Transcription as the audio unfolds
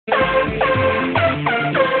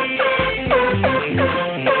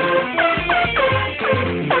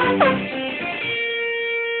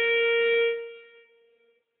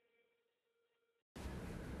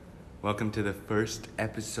Welcome to the first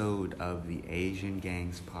episode of the Asian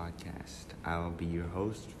Gangs podcast. I will be your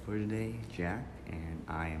host for today, Jack, and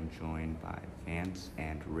I am joined by Vance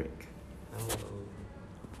and Rick.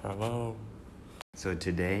 Hello. So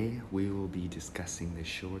today we will be discussing the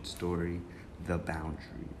short story The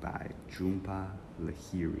Boundary by Jhumpa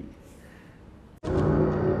Lahiri.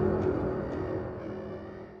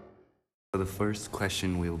 So the first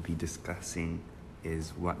question we will be discussing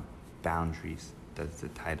is what boundaries does the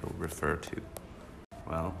title refer to?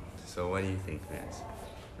 Well, so what do you think, Vance?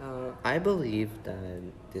 I believe that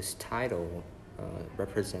this title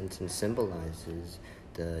represents and symbolizes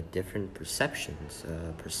the different perceptions,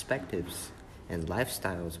 perspectives, and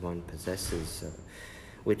lifestyles one possesses,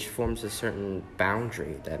 which forms a certain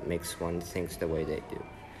boundary that makes one think the way they do.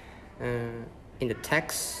 In the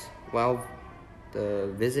text, while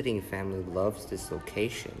the visiting family loves this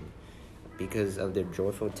location because of the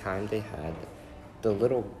joyful time they had, the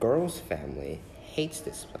little girl's family hates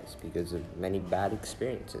this place because of many bad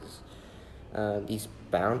experiences. These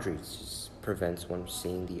boundaries just prevents one from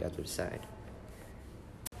seeing the other side.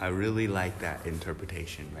 I really like that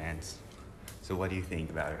interpretation, Vance. So what do you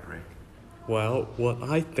think about it, Rick? Well, what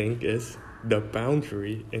I think is the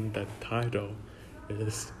boundary in the title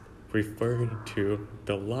is referring to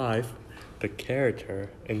the life the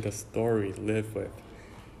character in the story live with.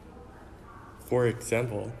 For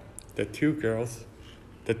example, the two girls'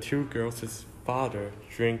 father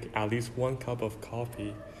drink at least 1 cup of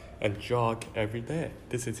coffee and jog every day.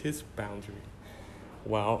 This is his boundary.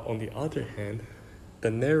 While on the other hand, the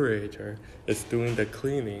narrator is doing the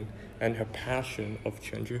cleaning and her passion of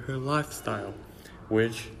changing her lifestyle,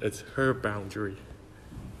 which is her boundary.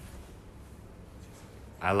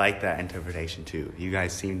 I like that interpretation too. You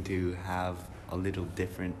guys seem to have a little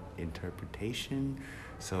different interpretation,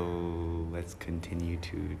 so let's continue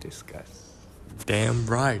to discuss. Damn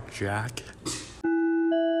right, Jack.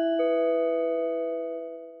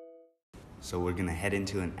 So we're gonna head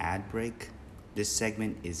into an ad break. This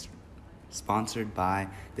segment is sponsored by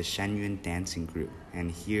the Shenyuan Dancing Group,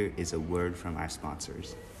 and here is a word from our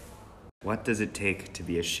sponsors. What does it take to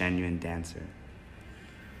be a Shenyuan dancer?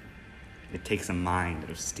 It takes a mind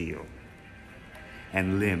of steel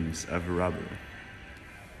and limbs of rubber.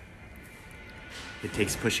 It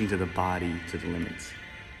takes pushing to the body to the limits,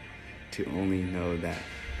 to only know that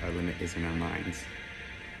our limit is in our minds.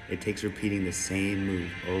 It takes repeating the same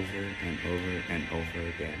move over and over and over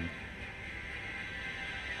again.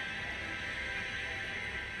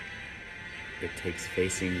 It takes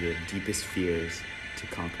facing your deepest fears to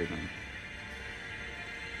conquer them.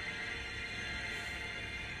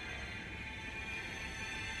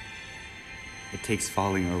 It takes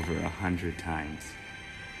falling over 100 times,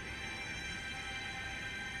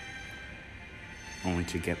 only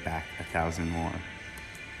to get back 1,000 more.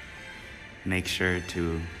 Make sure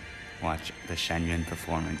to watch the Shenyuan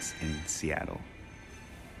performance in Seattle.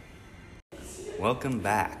 Welcome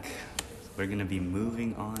back. We're going to be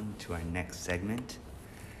moving on to our next segment.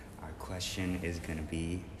 Our question is going to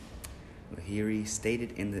be, Lahiri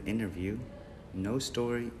stated in the interview, "No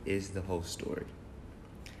story is the whole story."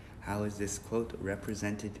 How is this quote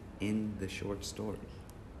represented in the short story?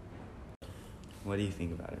 What do you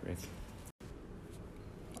think about it, Rick?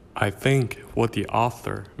 I think what the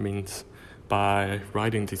author means by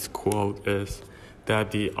writing this quote is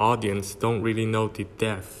that the audience don't really know the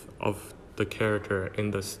depth of the character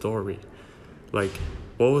in the story. Like,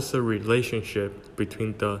 what was the relationship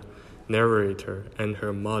between the narrator and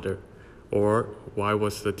her mother? Or why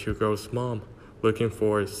was the two girls' mom looking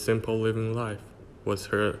for a simple living life? Was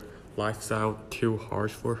her lifestyle too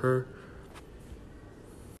harsh for her?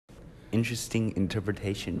 Interesting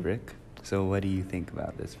interpretation, Rick. So what do you think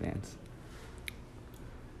about this, Vance?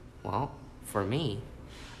 Well, for me,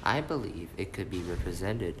 I believe it could be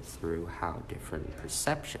represented through how different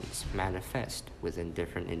perceptions manifest within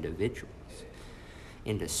different individuals.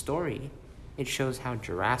 In the story, it shows how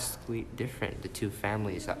drastically different the two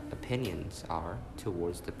families' opinions are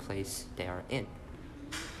towards the place they are in.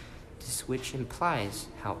 This which implies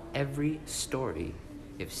how every story,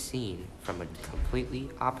 if seen from a completely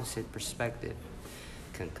opposite perspective,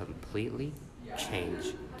 can completely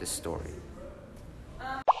change the story.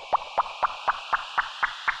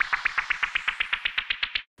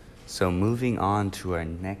 So moving on to our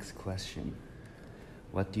next question.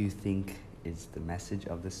 What do you think is the message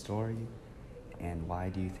of the story, and why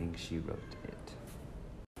do you think she wrote it?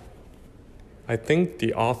 I think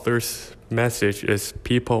the author's message is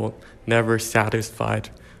people never satisfied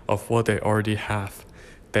of what they already have.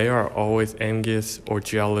 They are always envious or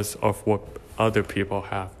jealous of what other people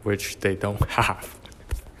have, which they don't have.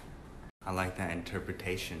 I I like that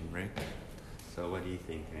interpretation, Rick. So what do you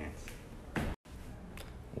think, Vance?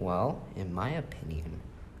 Well, in my opinion,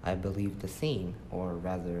 I believe the theme, or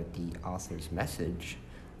rather the author's message,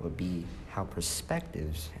 would be how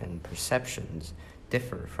perspectives and perceptions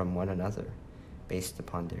differ from one another based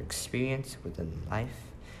upon their experience within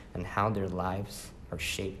life and how their lives are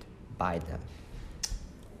shaped by them.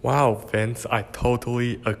 Wow, Vince, I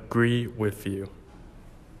totally agree with you.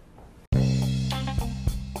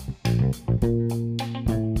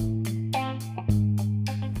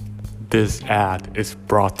 This ad is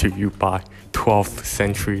brought to you by 12th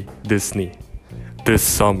Century Disney. This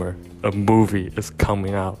summer, a movie is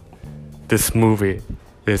coming out. This movie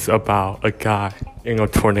is about a guy in a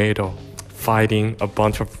tornado fighting a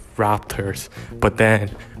bunch of raptors, but then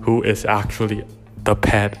who is actually the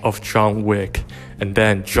pet of John Wick. And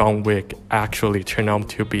then John Wick actually turned out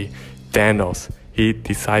to be Thanos. He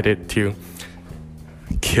decided to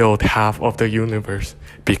kill half of the universe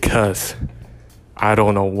because I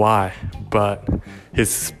don't know why, but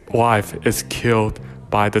his wife is killed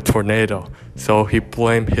by the tornado. So he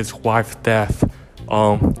blamed his wife's death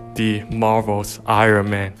on the Marvel's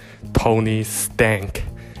Iron Man, Tony Stark.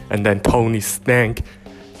 And then Tony Stark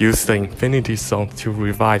used the Infinity Stone to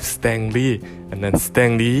revive Stan Lee. And then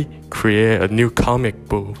Stan Lee created a new comic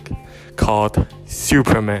book called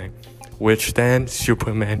Superman, which then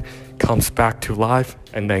Superman comes back to life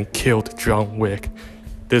and then killed John Wick.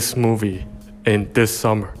 This movie in this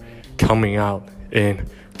summer, coming out in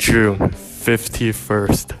June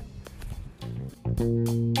 51st.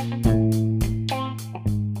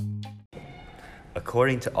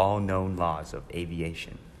 According to all known laws of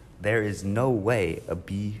aviation, there is no way a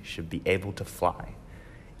bee should be able to fly.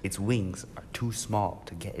 Its wings are too small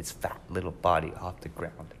to get its fat little body off the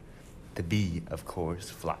ground. The bee, of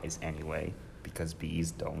course, flies anyway, because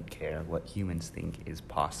bees don't care what humans think is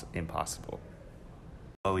impossible.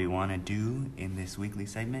 What we want to do in this weekly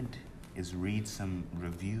segment is read some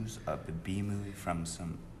reviews of the Bee Movie from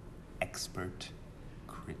some expert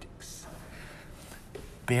critics.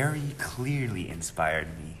 Barry clearly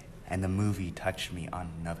inspired me, and the movie touched me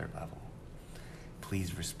on another level.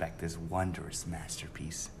 Please respect this wondrous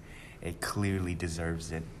masterpiece. It clearly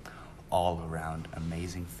deserves it. All around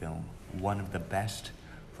amazing film. One of the best,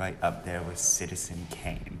 right up there with Citizen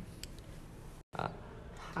Kane.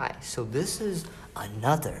 Hi, so this is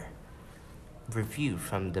another review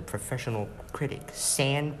from the professional critic,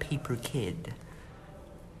 Sandpaper Kid.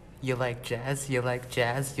 You like jazz, you like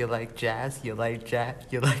jazz, you like jazz, you like jazz,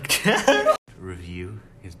 you like jazz. Review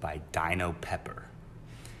is by Dino Pepper.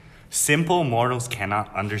 Simple mortals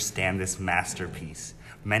cannot understand this masterpiece.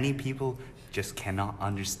 Many people just cannot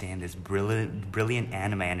understand this brilliant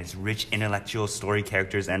anime and its rich intellectual story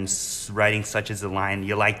characters and writing such as the line,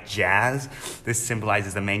 "You like jazz?" This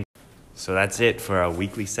symbolizes the main. So that's it for our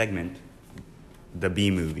weekly segment, the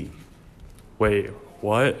Bee Movie. Wait,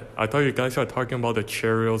 what? I thought you guys were talking about the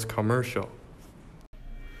Cheerios commercial.